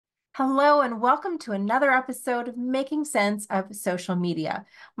Hello, and welcome to another episode of Making Sense of Social Media.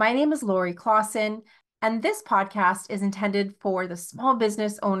 My name is Lorri Klassen, and this podcast is intended for the small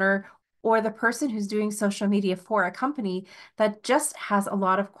business owner or the person who's doing social media for a company that just has a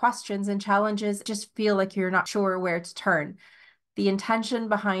lot of questions and challenges, just feel like you're not sure where to turn. The intention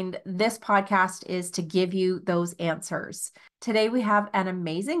behind this podcast is to give you those answers. Today, we have an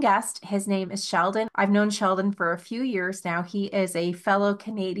amazing guest. His name is Sheldon. I've known Sheldon for a few years now. He is a fellow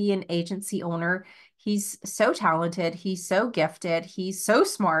Canadian agency owner. He's so talented, he's so gifted, he's so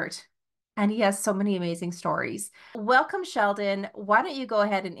smart, and he has so many amazing stories. Welcome, Sheldon. Why don't you go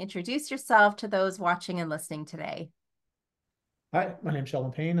ahead and introduce yourself to those watching and listening today? Hi, my name's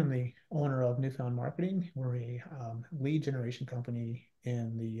Sheldon Payne. I'm the owner of Newfound Marketing. We're a lead generation company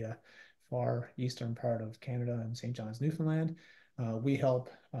in the far eastern part of Canada and St. John's, Newfoundland. We help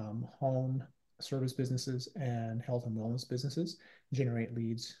home service businesses and health and wellness businesses generate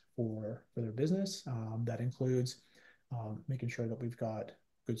leads for their business. That includes making sure that we've got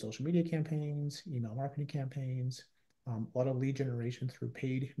good social media campaigns, email marketing campaigns, a lot of lead generation through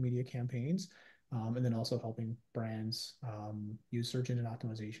paid media campaigns, and then also helping brands use search engine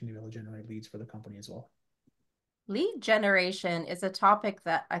optimization to be able to generate leads for the company as well. Lead generation is a topic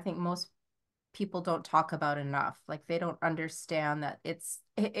that I think most people don't talk about enough. Like they don't understand that it's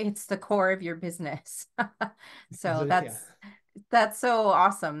the core of your business. So Yeah. that's so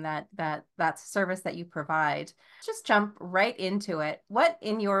awesome that's a service that you provide. Just jump right into it. What,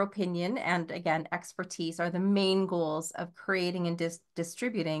 in your opinion, and again, expertise, are the main goals of creating and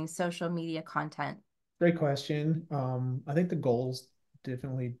distributing social media content? Great question. I think the goals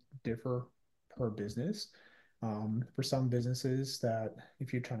definitely differ per business. For some businesses, that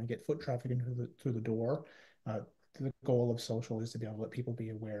if you're trying to get foot traffic into through the door, uh, the goal of social is to be able to let people be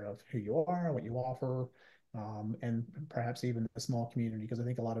aware of who you are, what you offer, and perhaps even a small community. Because I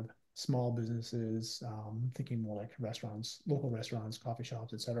think a lot of small businesses, thinking more like restaurants, local restaurants, coffee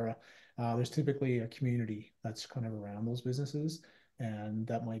shops, etc. There's typically a community that's kind of around those businesses. And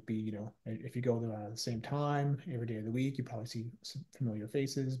that might be, if you go there at the same time every day of the week, you probably see some familiar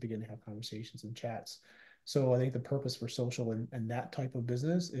faces, begin to have conversations and chats. So I think the purpose for social and that type of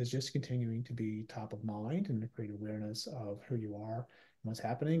business is just continuing to be top of mind and to create awareness of who you are and what's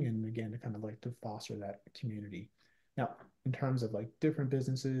happening. And again, to kind of like to foster that community. Now, in terms of like different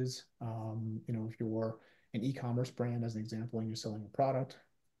businesses, if you're an e-commerce brand, as an example, and you're selling a product,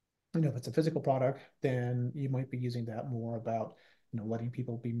 if it's a physical product, then you might be using that more about, letting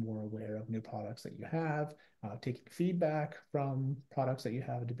people be more aware of new products that you have, taking feedback from products that you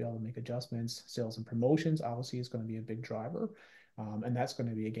have to be able to make adjustments. Sales and promotions obviously is going to be a big driver. And that's going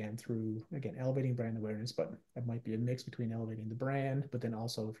to be again through elevating brand awareness, but it might be a mix between elevating the brand, but then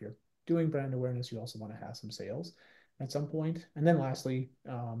also if you're doing brand awareness, you also want to have some sales at some point. And then lastly,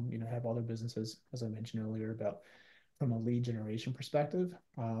 have other businesses, as I mentioned earlier, about from a lead generation perspective.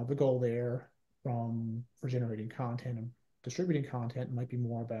 The goal there for generating content and distributing content might be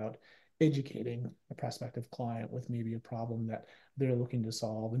more about educating a prospective client with maybe a problem that they're looking to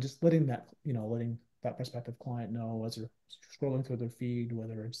solve, and just letting that prospective client know as they're scrolling through their feed,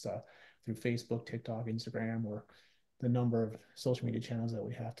 whether it's through Facebook, TikTok, Instagram, or the number of social media channels that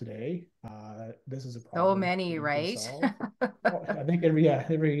we have today. This is a So problem that many, you can right? solve. Oh, I think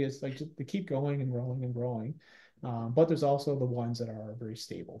every is like just to keep going and growing and growing. But there's also the ones that are very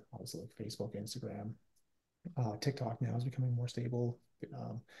stable, obviously like Facebook, Instagram, TikTok now is becoming more stable.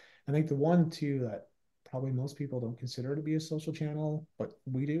 I think the one too that probably most people don't consider to be a social channel, but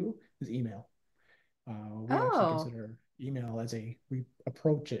we do, is email. We actually Oh, consider email we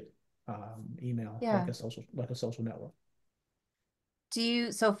approach it, email like yeah. a social network.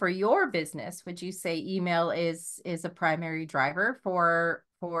 So for your business, would you say email is a primary driver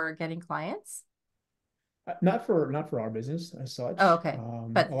for getting clients? Not for our business as Oh, such. okay. A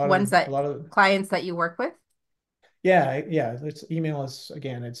But lot ones of a that lot of clients that you work with? yeah. It's email is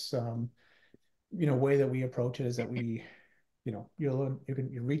again. It's way that we approach it is that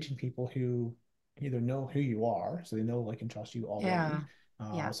you're reaching people who either know who you are, so they know, like, and trust you already. Yeah.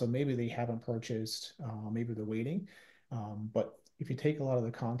 Yeah. So maybe they haven't purchased, maybe they're waiting. But if you take a lot of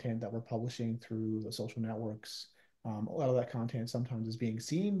the content that we're publishing through the social networks, a lot of that content sometimes is being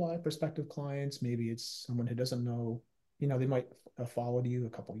seen by prospective clients. Maybe it's someone who doesn't know, they might have followed you a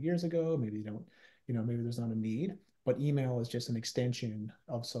couple of years ago. Maybe they don't, maybe there's not a need, but email is just an extension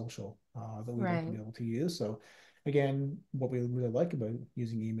of social that we like to Right. be able to use. So again, what we really like about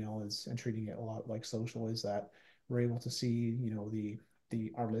using email is and treating it a lot like social is that we're able to see,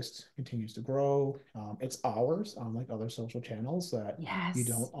 the our list continues to grow. It's ours, unlike other social channels that you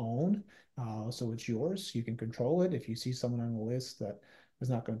don't Yes. own. So it's yours. You can control it. If you see someone on the list that is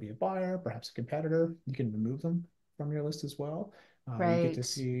not going to be a buyer, perhaps a competitor, you can remove them from your list as well. You get to Right.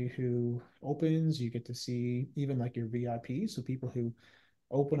 see who opens, you get to see even like your VIPs, so people who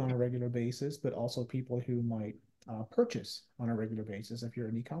open on a regular basis, but also people who might purchase on a regular basis if you're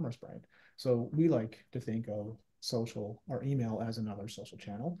an e-commerce brand. So we like to think of social or email as another social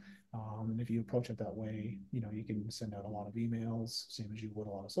channel. And if you approach it that way, you can send out a lot of emails, same as you would a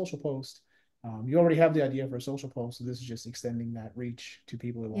lot of social posts. You already have the idea for a social post, so this is just extending that reach to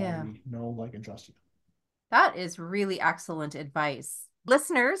people who Yeah. already know, like, and trust you. That is really excellent advice.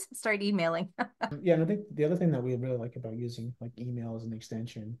 Listeners, start emailing. Yeah, and I think the other thing that we really like about using like email as an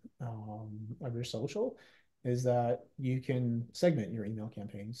extension of your social is that you can segment your email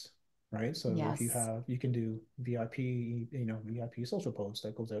campaigns, right? So if Yes. you can do VIP, VIP social posts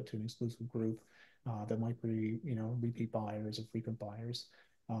that goes out to an exclusive group that might be, repeat buyers or frequent buyers.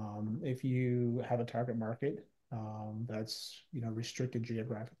 If you have a target market that's, restricted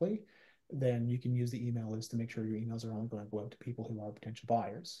geographically, then you can use the email list to make sure your emails are only going to go out to people who are potential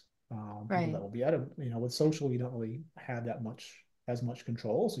buyers, people that Right. will be out of, with social, you don't really have that much as much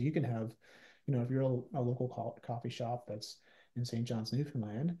control. So you can have, if you're a local coffee shop that's in St. John's,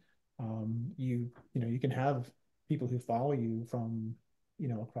 Newfoundland, you can have people who follow you from,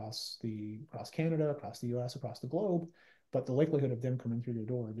 across Canada, across the US, across the globe, but the likelihood of them coming through your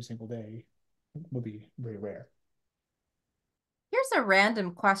door every single day would be very rare. Here's a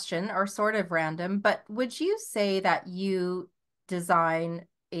random question, or sort of random, but would you say that you design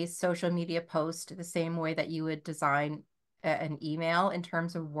a social media post the same way that you would design an email in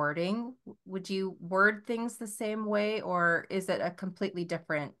terms of wording? Would you word things the same way, or is it a completely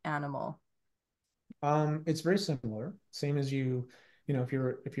different animal? It's very similar. Same as if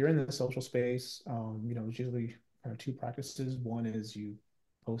you're in the social space, it's usually kind of two practices. One is you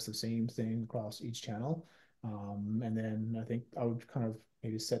post the same thing across each channel. And then I think I would kind of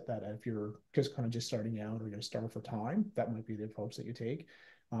maybe set that if you're just kind of just starting out or you're starting for time, that might be the approach that you take.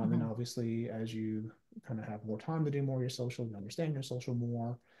 Then Mhm. obviously as you kind of have more time to do more of your social, you understand your social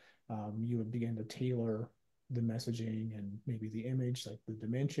more, you would begin to tailor the messaging and maybe the image, like the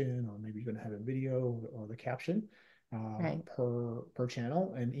dimension, or maybe you're going to have a video or the caption Right. per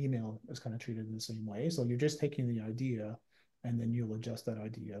channel. And email is kind of treated in the same way. So you're just taking the idea, and then you'll adjust that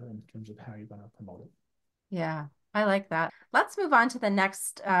idea in terms of how you're going to promote it. Yeah, I like that. Let's move on to the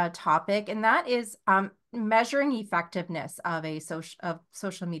next topic, and that is measuring effectiveness of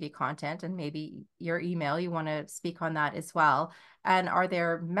social media content, and maybe your email. You want to speak on that as well. And are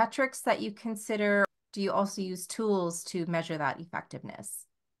there metrics that you consider? Do you also use tools to measure that effectiveness?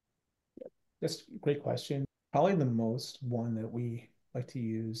 That's a great question. Probably the most one that we like to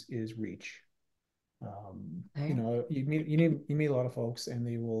use is reach. Okay. You meet a lot of folks, and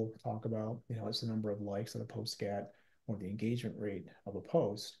they will talk about, it's the number of likes that a post get or the engagement rate of a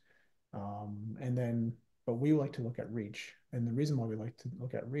post. And then, but we like to look at reach. And the reason why we like to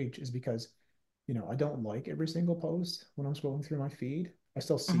look at reach is because, I don't like every single post when I'm scrolling through my feed. I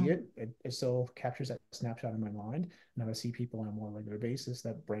still see Mhm. it still captures that snapshot in my mind. And if I see people on a more regular basis,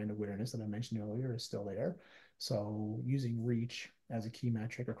 that brand awareness that I mentioned earlier is still there. So using reach as a key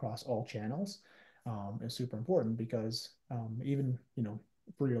metric across all channels is super important because even,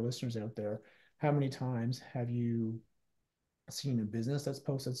 for your listeners out there, how many times have you seen a business that's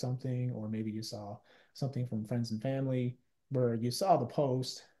posted something, or maybe you saw something from friends and family where you saw the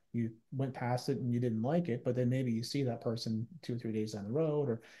post, you went past it and you didn't like it, but then maybe you see that person 2 or 3 days down the road,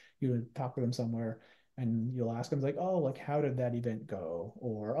 or you would talk to them somewhere and you'll ask them like, oh, like how did that event go?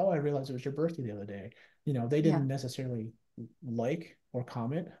 Or, oh, I realized it was your birthday the other day. They Yeah. didn't necessarily like or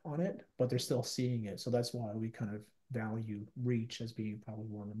comment on it, but they're still seeing it. So that's why we kind of value reach as being probably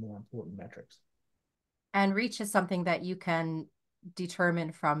one of the more important metrics. And reach is something that you can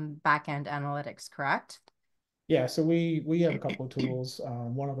determine from back-end analytics, correct? Yeah, so we have a couple of tools.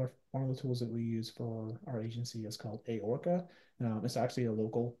 One of the tools that we use for our agency is called Aorca. It's actually a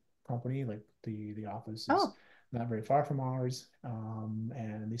local company. Like the office is Oh, not very far from ours,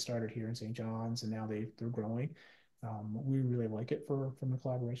 and they started here in St. John's, and now they're growing. We really like it from a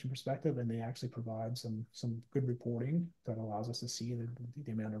collaboration perspective, and they actually provide some good reporting that allows us to see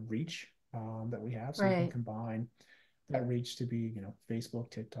the amount of reach that we have. So you can right. combine that reach to be,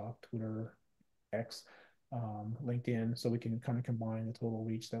 Facebook, TikTok, Twitter, X, LinkedIn, so we can kind of combine the total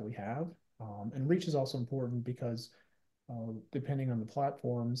reach that we have. And reach is also important because depending on the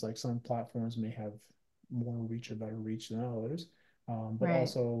platforms, like some platforms may have more reach or better reach than others. But Right.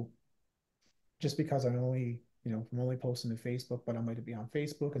 also, just because I'm only posting to Facebook, but I might be on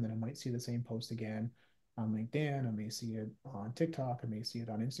Facebook and then I might see the same post again on LinkedIn. I may see it on TikTok. I may see it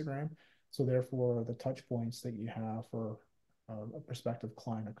on Instagram. So therefore, the touch points that you have for a prospective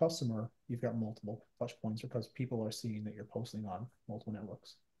client or customer, you've got multiple touch points because people are seeing that you're posting on multiple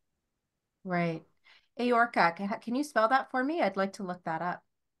networks. Right. Aorca, can you spell that for me? I'd like to look that up.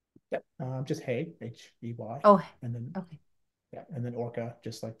 Yep. Just hey, Hey, Oh, and then okay. yeah, and then orca,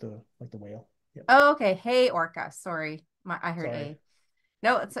 just like the whale. Yep. Oh, okay. Hey, Orca. Sorry. I heard Sorry. A.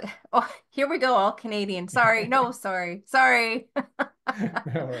 No, it's oh, here we go, all Canadian. Sorry. No, sorry. Sorry. No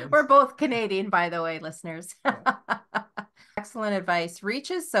We're worries. both Canadian, by the way, listeners. Yeah. Excellent advice.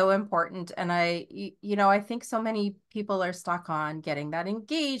 Reach is so important. And I think so many people are stuck on getting that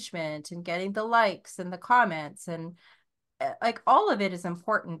engagement and getting the likes and the comments and like all of it is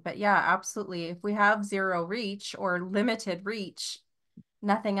important. But yeah, absolutely. If we have zero reach or limited reach,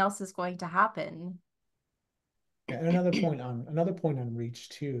 nothing else is going to happen. Yeah, and another point on reach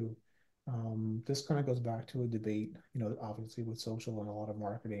too. This kind of goes back to a debate, obviously with social and a lot of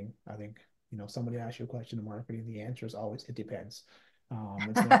marketing. I think, somebody asks you a question in marketing, the answer is always it depends.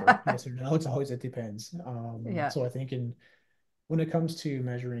 It's never yes or no, it's always it depends. Yeah. So I think when it comes to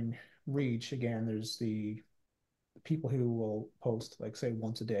measuring reach, again, there's the people who will post like say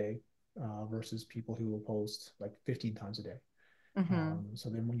once a day versus people who will post like 15 times a day. Hmm. So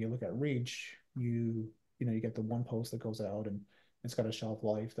then when you look at reach, you get the one post that goes out and it's got a shelf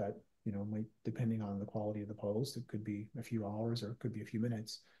life that, might, depending on the quality of the post, it could be a few hours or it could be a few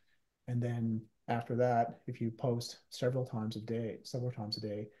minutes. And then after that, if you post several times a day,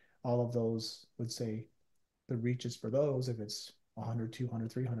 all of those would say the reaches for those, if it's 100,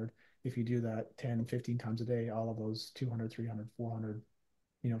 200, 300, if you do that 10, 15 times a day, all of those 200, 300, 400,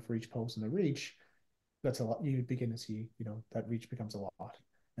 for each post in the reach, that's a lot. You begin to see, that reach becomes a lot.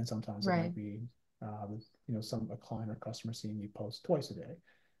 And sometimes it Right. might be, a client or customer seeing you post twice a day,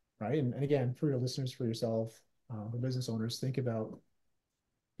 right? And again, for your listeners, for yourself, for business owners, think about,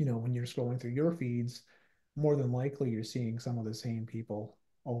 when you're scrolling through your feeds, more than likely you're seeing some of the same people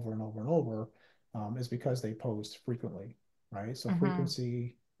over and over and over, is because they post frequently, right? So Hmm.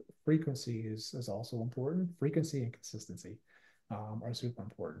 frequency is also important. Frequency and consistency are super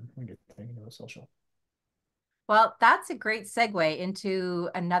important when you're thinking about social. Well, that's a great segue into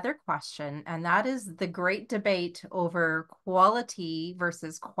another question, and that is the great debate over quality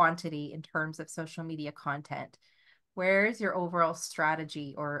versus quantity in terms of social media content. Where is your overall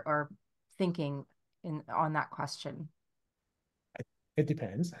strategy or thinking in on that question? It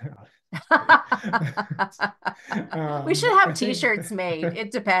depends. Just kidding. We should have I think t-shirts made.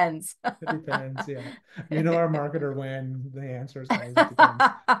 It depends. it depends. Yeah, our marketer when the answer is always it depends.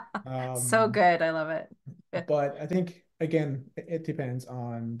 So Um, good. I love it. but I think again, it depends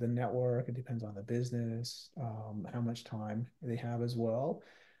on the network. It depends on the business, how much time they have as well.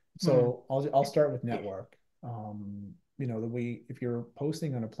 Hmm. So I'll start with network. The way if you're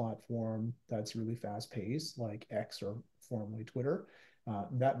posting on a platform that's really fast paced, like X or formerly Twitter,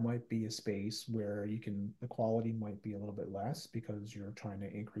 that might be a space where the quality might be a little bit less because you're trying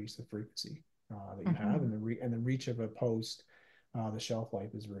to increase the frequency that you have, Hmm. and the reach of a post, the shelf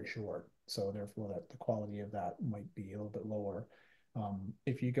life is very short. So therefore, that the quality of that might be a little bit lower.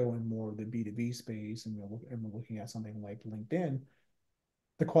 If you go in more of the B2B space and we're looking at something like LinkedIn,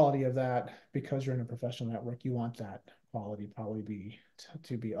 the quality of that, because you're in a professional network, you want that quality probably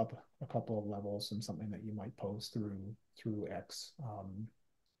to be up a couple of levels and something that you might post through X.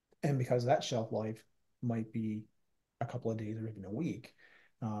 And because that shelf life might be a couple of days or even a week.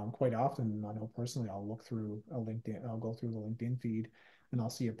 Quite often, I know personally, I'll go through the LinkedIn feed and I'll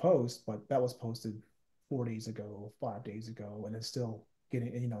see a post, but that was posted 4 days ago, 5 days ago, and it's still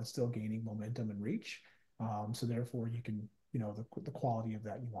gaining momentum and reach. So therefore, you can, the quality of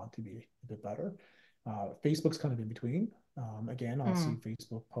that you want to be a bit better. Facebook's kind of in between. Again, I'll see Hmm.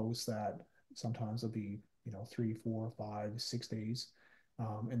 Facebook posts that sometimes will be, 3, 4, 5, 6 days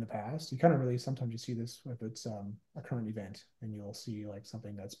in the past. You kind of really sometimes you see this if it's a current event and you'll see like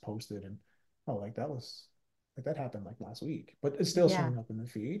something that's posted and oh that happened like last week, but it's still Yeah. showing up in the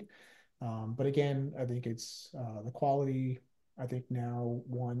feed. But again, I think it's the quality. I think now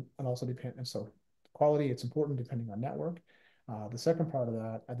one and also depend and so quality it's important depending on network. The second part of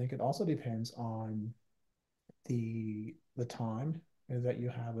that, I think it also depends on the time that you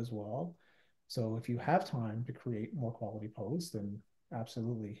have as well. So if you have time to create more quality posts, then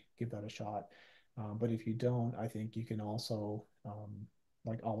absolutely give that a shot. But if you don't, I think you can also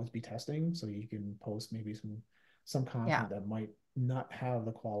like always be testing. So you can post maybe some Yeah. content that might not have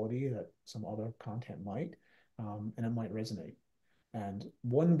the quality that some other content might, and it might resonate. And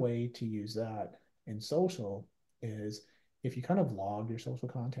one way to use that in social is if you kind of log your social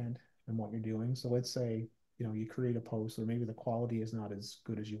content and what you're doing. So let's say, you create a post or maybe the quality is not as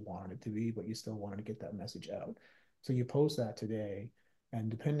good as you wanted it to be, but you still wanted to get that message out. So you post that today, and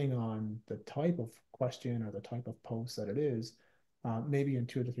depending on the type of question or the type of post that it is, maybe in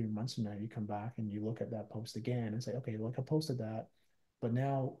 2 to 3 months from now, you come back and you look at that post again and say, okay, like I posted that, but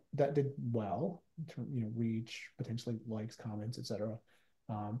now that did well, reach potentially likes, comments, etc.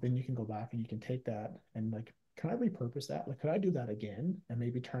 Then you can go back and you can take that and like, can I repurpose that? Like, could I do that again and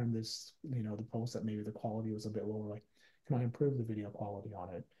maybe turn this, the post that maybe the quality was a bit lower, like, can I improve the video quality on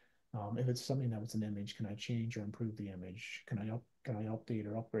it? If it's something that was an image, can I change or improve the image? Can I update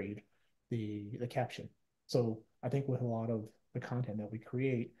or upgrade the caption? So I think with a lot of the content that we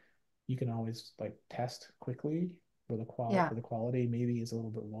create, you can always like test quickly Yeah. where the quality maybe is a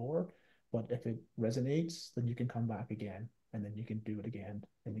little bit lower, but if it resonates, then you can come back again and then you can do it again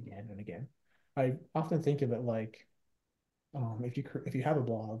and again and again. I often think of it like if you have a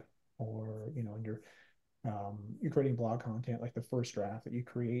blog or and you're creating blog content, like the first draft that you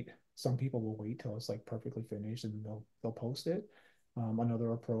create, some people will wait till it's like perfectly finished and they'll post it.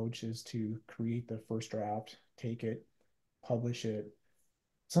 Another approach is to create the first draft, take it, publish it.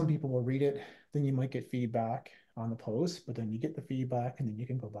 Some people will read it, then you might get feedback on the post, but then you get the feedback and then you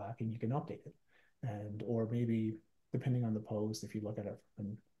can go back and you can update it. And or maybe depending on the post, if you look at it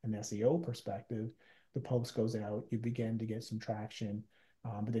from an SEO perspective, the post goes out, you begin to get some traction,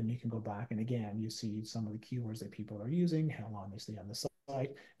 but then you can go back and again, you see some of the keywords that people are using, how long they stay on the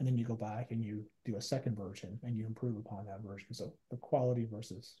site, and then you go back and you do a second version and you improve upon that version. So the quality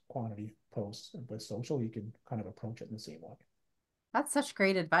versus quantity posts with social, you can kind of approach it in the same way. That's such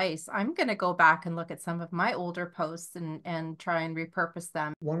great advice. I'm going to go back and look at some of my older posts and try and repurpose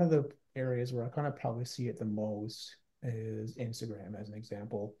them. One of the areas where I kind of probably see it the most is Instagram as an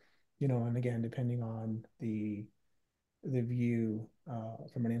example. And again, depending on the view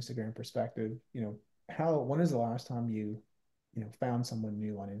from an Instagram perspective, how when is the last time you found someone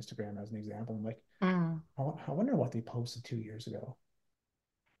new on Instagram as an example? I'm like, Mm. I wonder what they posted 2 years ago.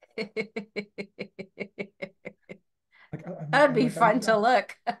 Like That'd I'm be like fun to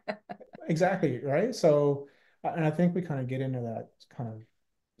look. exactly right. So, and I think we kind of get into that kind of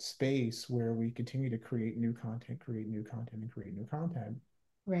space where we continue to create new content, create new content, and create new content.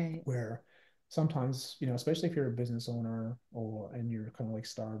 Right. Where sometimes, especially if you're a business owner and you're kind of like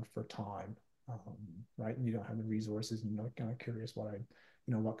starved for time, right, and you don't have the resources, and you're kind of curious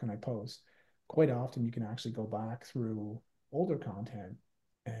what can I post. Quite often, you can actually go back through older content,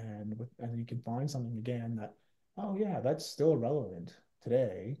 and you can find something again that, oh yeah, that's still relevant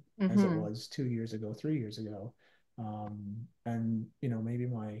today as it Mm-hmm. was 2 years ago, 3 years ago. And maybe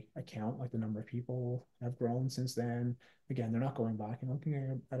my account, like the number of people have grown since then. Again, they're not going back and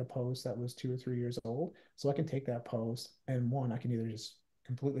looking at a post that was 2 or 3 years old. So I can take that post and one, I can either just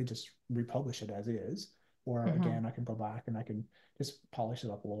completely just republish it as is, or Mm-hmm. again, I can go back and I can just polish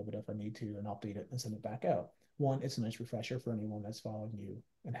it up a little bit if I need to and update it and send it back out. One, it's a nice refresher for anyone that's following you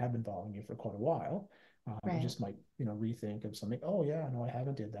and have been following you for quite a while. And Right. just might, rethink of something. Oh yeah, no, I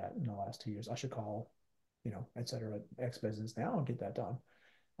haven't did that in the last 2 years. I should call, et cetera, X business now and get that done.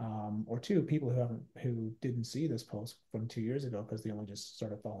 Or two, people who didn't see this post from 2 years ago because they only just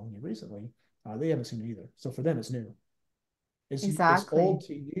started following you recently, they haven't seen it either. So for them, it's new. It's Exactly. old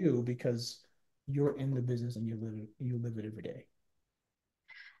to you because you're in the business and you live it every day.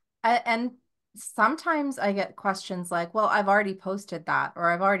 And sometimes I get questions like, well, I've already posted that,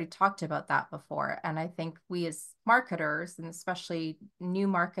 or I've already talked about that before. And I think we as marketers, and especially new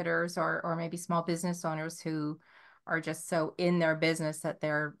marketers or maybe small business owners who are just so in their business that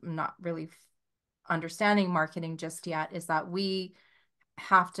they're not really understanding marketing just yet, is that we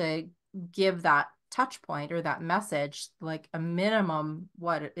have to give that touch point or that message like a minimum,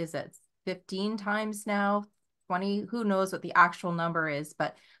 what is it, 15 times now, 20, who knows what the actual number is,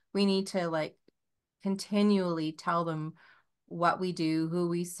 but we need to like continually tell them what we do, who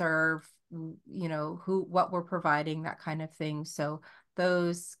we serve, who, what we're providing, that kind of thing. So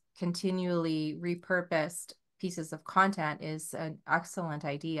those continually repurposed pieces of content is an excellent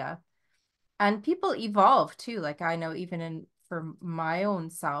idea. And people evolve too. Like I know even in for my own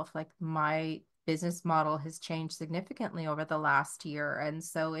self, like my business model has changed significantly over the last year. And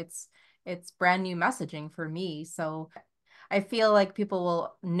so it's brand new messaging for me. So I feel like people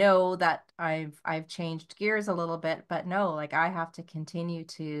will know that I've changed gears a little bit, but no, like I have to continue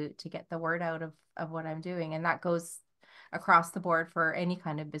to get the word out of what I'm doing. And that goes across the board for any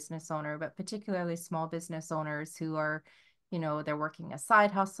kind of business owner, but particularly small business owners who are, they're working a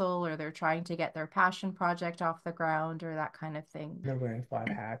side hustle or they're trying to get their passion project off the ground or that kind of thing. They're wearing five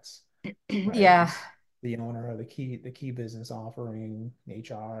hats, right? Yeah. It's the owner of the key business offering,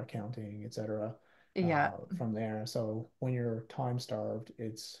 HR, accounting, etc. Yeah. From there. So when you're time starved,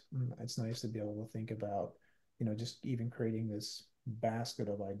 it's nice to be able to think about, just even creating this basket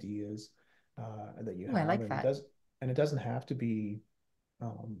of ideas that you Ooh, I have, like that. and it doesn't have to be,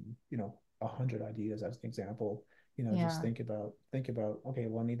 100 ideas as an example. Just Yeah. think about, okay,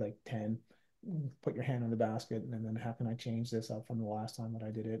 well, I need like 10. Put your hand on the basket, and then how can I change this up from the last time that I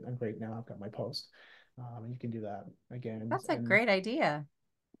did it? And great, now I've got my post. And you can do that again. That's a And great idea.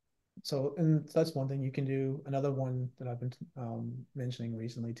 and that's one thing you can do. Another one that I've been mentioning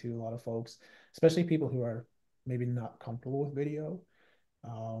recently to a lot of folks, especially people who are maybe not comfortable with video,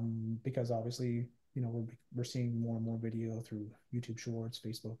 because obviously, we're seeing more and more video through YouTube Shorts,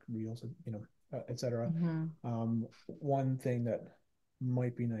 Facebook Reels, etc. Hmm. One thing that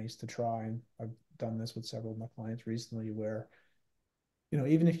might be nice to try, and I've done this with several of my clients recently, where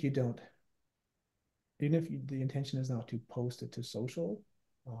even if you don't even if the intention is not to post it to social,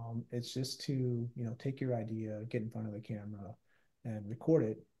 it's just to take your idea, get in front of the camera, and record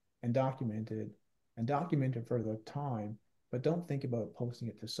it and document it for the time. But don't think about posting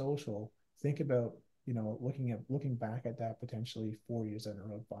it to social. Think about looking back at that potentially 4 years in a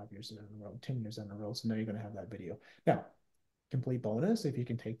row, 5 years in a row, 10 years in a row. So now you're going to have that video. Now, complete bonus if you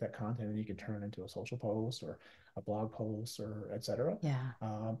can take that content and you can turn it into a social post or a blog post or etc. Yeah.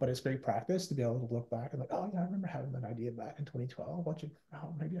 But it's great practice to be able to look back and like, oh yeah, I remember having that idea back in 2012.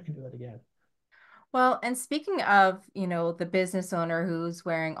 Maybe I can do that again. Well, and speaking of, the business owner who's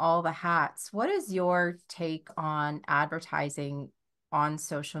wearing all the hats, what is your take on advertising on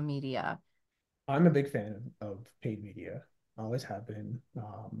social media? I'm a big fan of paid media. I always have been.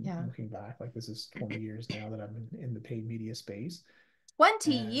 Yeah. Looking back, like this is 20 years now that I've been in the paid media space,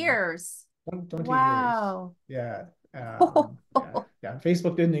 20 and years. 20 years. Wow. Yeah. Yeah.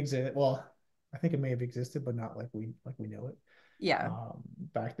 Facebook didn't exist. Well, I think it may have existed, but not like we know it Yeah. um,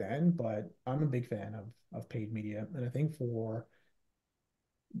 back then. But I'm a big fan of paid media, and I think for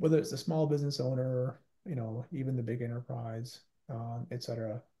whether it's a small business owner, even the big enterprise,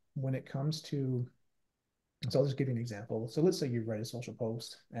 etc. When it comes to, so I'll just give you an example. So let's say you write a social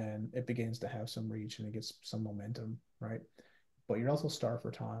post and it begins to have some reach and it gets some momentum, right? But you're also starved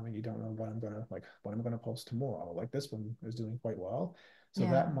for time and you don't know what I'm gonna post tomorrow. Like this one is doing quite well. So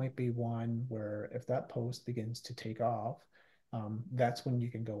that Yeah. might be one where if that post begins to take off, that's when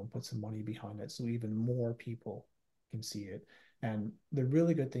you can go and put some money behind it so even more people can see it. And the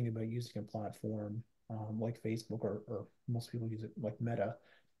really good thing about using a platform like Facebook or most people use it like Meta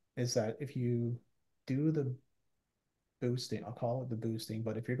is that if you do the boosting, I'll call it the boosting,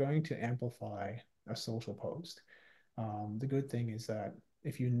 but if you're going to amplify a social post, the good thing is that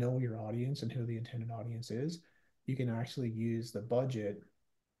if you know your audience and who the intended audience is, you can actually use the budget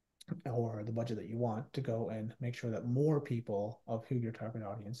or the budget that you want to go and make sure that more people of who your target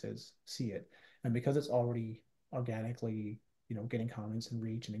audience is see it. And because it's already organically, getting comments and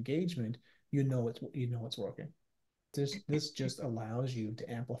reach and engagement, it's working. This just allows you to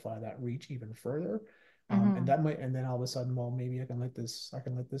amplify that reach even further. Hmm. And then all of a sudden, well, maybe I can let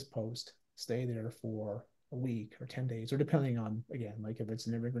this post stay there for a week or 10 days, or depending on, again, like if it's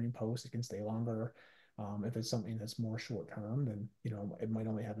an evergreen post, it can stay longer. If it's something that's more short term, then it might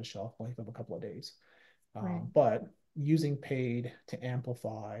only have a shelf life of a couple of days. Right. But using paid to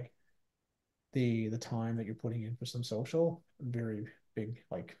amplify the time that you're putting in for some social, very big,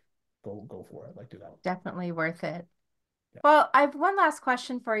 like go for it, like do that. Definitely worth it. Yeah. Well, I have one last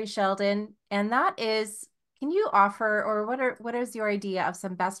question for you, Sheldon, and that is, can you offer or what is your idea of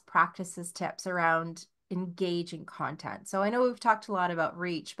some best practices tips around engaging content? So I know we've talked a lot about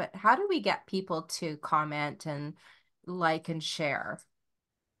reach, but how do we get people to comment and like and share?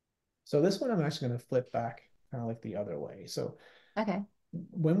 So this one I'm actually going to flip back kind of like the other way. So Okay.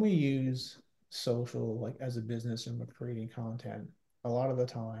 when we use social like as a business and we're creating content, a lot of the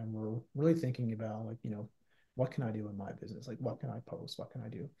time we're really thinking about like, what can I do in my business? Like what can I post? What can I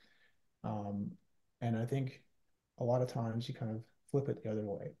do? Um, and I think a lot of times you kind of flip it the other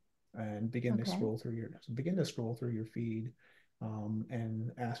way and Okay. begin to scroll through your feed,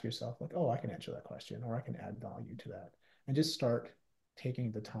 and ask yourself like, oh, I can answer that question or I can add value to that, and just start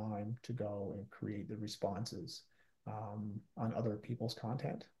taking the time to go and create the responses on other people's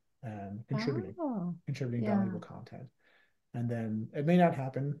content and Oh, contributing valuable yeah. content. And then it may not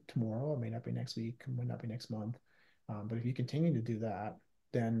happen tomorrow, it may not be next week, it might not be next month. But if you continue to do that,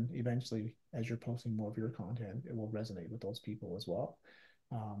 then eventually, as you're posting more of your content, it will resonate with those people as well.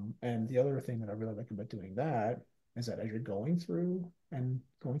 And the other thing that I really like about doing that is that as you're going through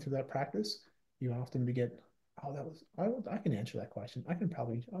that practice, you often get, oh, I can answer that question. I'm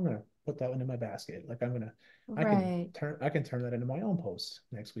gonna put that one in my basket. Like Right. I can turn that into my own post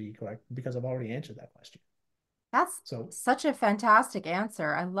next week, like because I've already answered that question. That's So such a fantastic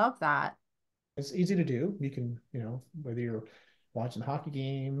answer. I love that. It's easy to do. You can, whether you're watching a hockey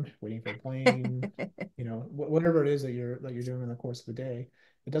game, waiting for a plane, whatever it is that you're doing in the course of the day,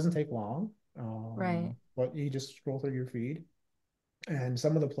 it doesn't take long. Right. But you just scroll through your feed, and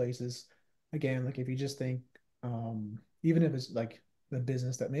some of the places, again, like if you just think, even if it's like the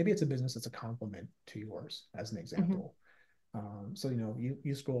business that maybe it's a business that's a complement to yours, as an Hmm. example. So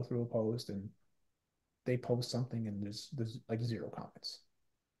you scroll through a post and they post something and there's like zero comments,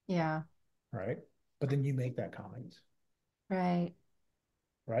 Yeah. right? But then you make that comment, Right.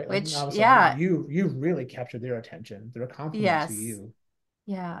 right? Like now Which, all of a sudden yeah. you really captured their attention. They're a compliment to Yes. you,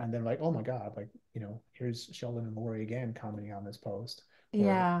 Yeah. and then like, oh my God, like here's Sheldon and Lori again commenting on this post, or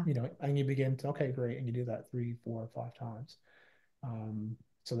Yeah. and you begin to, okay, great, and you do that 3, 4, 5 times. Um,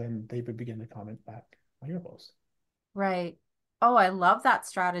 so then they would begin to comment back on your post. Right. Oh, I love that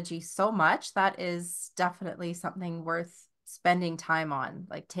strategy so much. That is definitely something worth spending time on,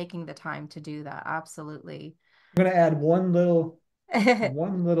 like taking the time to do that. Absolutely. I'm gonna add one little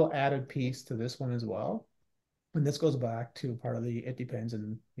added piece to this one as well. And this goes back to part of the it depends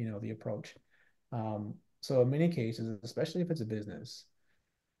and the approach. So in many cases, especially if it's a business,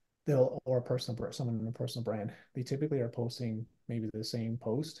 they'll or a personal someone in a personal brand, they typically are posting maybe the same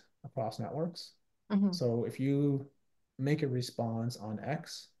post across networks. Hmm. So if you make a response on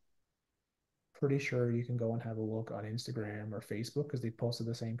X, pretty sure you can go and have a look on Instagram or Facebook because they posted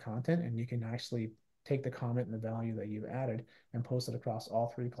the same content, and you can actually take the comment and the value that you've added and post it across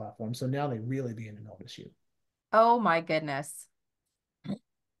all three platforms. So now they really begin to notice you. Oh my goodness.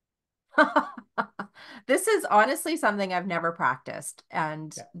 This is honestly something I've never practiced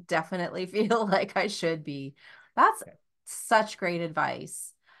and Yeah. definitely feel like I should be. That's Okay. such great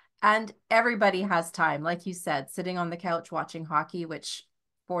advice. And everybody has time, like you said, sitting on the couch watching hockey, which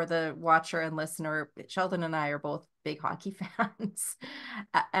for the watcher and listener, Sheldon and I are both big hockey fans.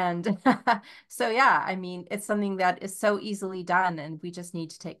 And so, yeah, I mean, it's something that is so easily done, and we just need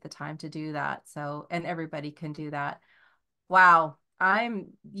to take the time to do that. So, and everybody can do that. Wow.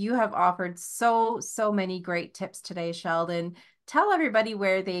 You have offered so many great tips today, Sheldon. Tell everybody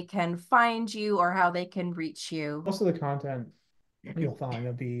where they can find you or how they can reach you. Most of the content you'll find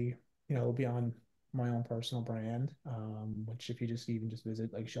it'll be on my own personal brand, which if you just even just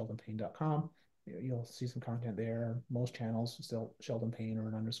visit like sheldonpayne.com, you'll see some content there. Most channels still Sheldon Payne or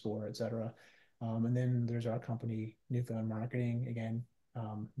an underscore, etc. And then there's our company, Newfound Marketing, again,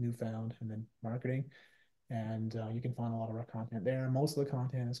 Newfound and then Marketing. And you can find a lot of our content there. Most of the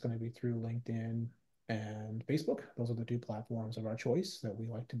content is going to be through LinkedIn and Facebook. Those are the two platforms of our choice that we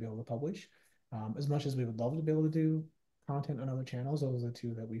like to be able to publish. As much as we would love to be able to do content on other channels, those are the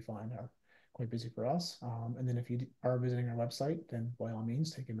two that we find are quite busy for us. And then if you are visiting our website, then by all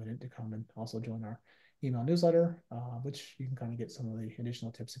means, take a minute to come and also join our email newsletter, which you can kind of get some of the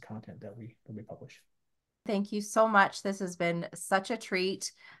additional tips and content that we publish. Thank you so much. This has been such a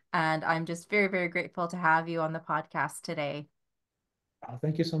treat, and I'm just very grateful to have you on the podcast today.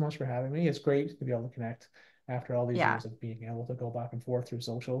 Thank you so much for having me. It's great to be able to connect after all these Yeah. years of being able to go back and forth through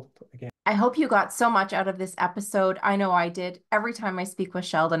social. Again, I hope you got so much out of this episode. I know I did. Every time I speak with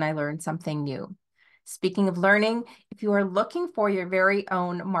Sheldon, I learn something new. Speaking of learning, if you are looking for your very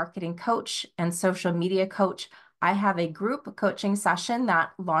own marketing coach and social media coach, I have a group coaching session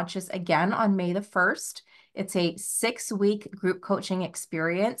that launches again on May the 1st. It's a 6-week group coaching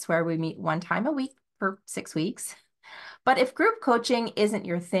experience where we meet one time a week for 6 weeks. But if group coaching isn't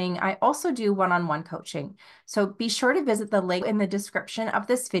your thing, I also do one-on-one coaching. So be sure to visit the link in the description of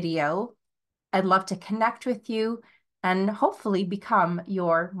this video. I'd love to connect with you and hopefully become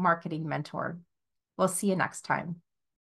your marketing mentor. We'll see you next time.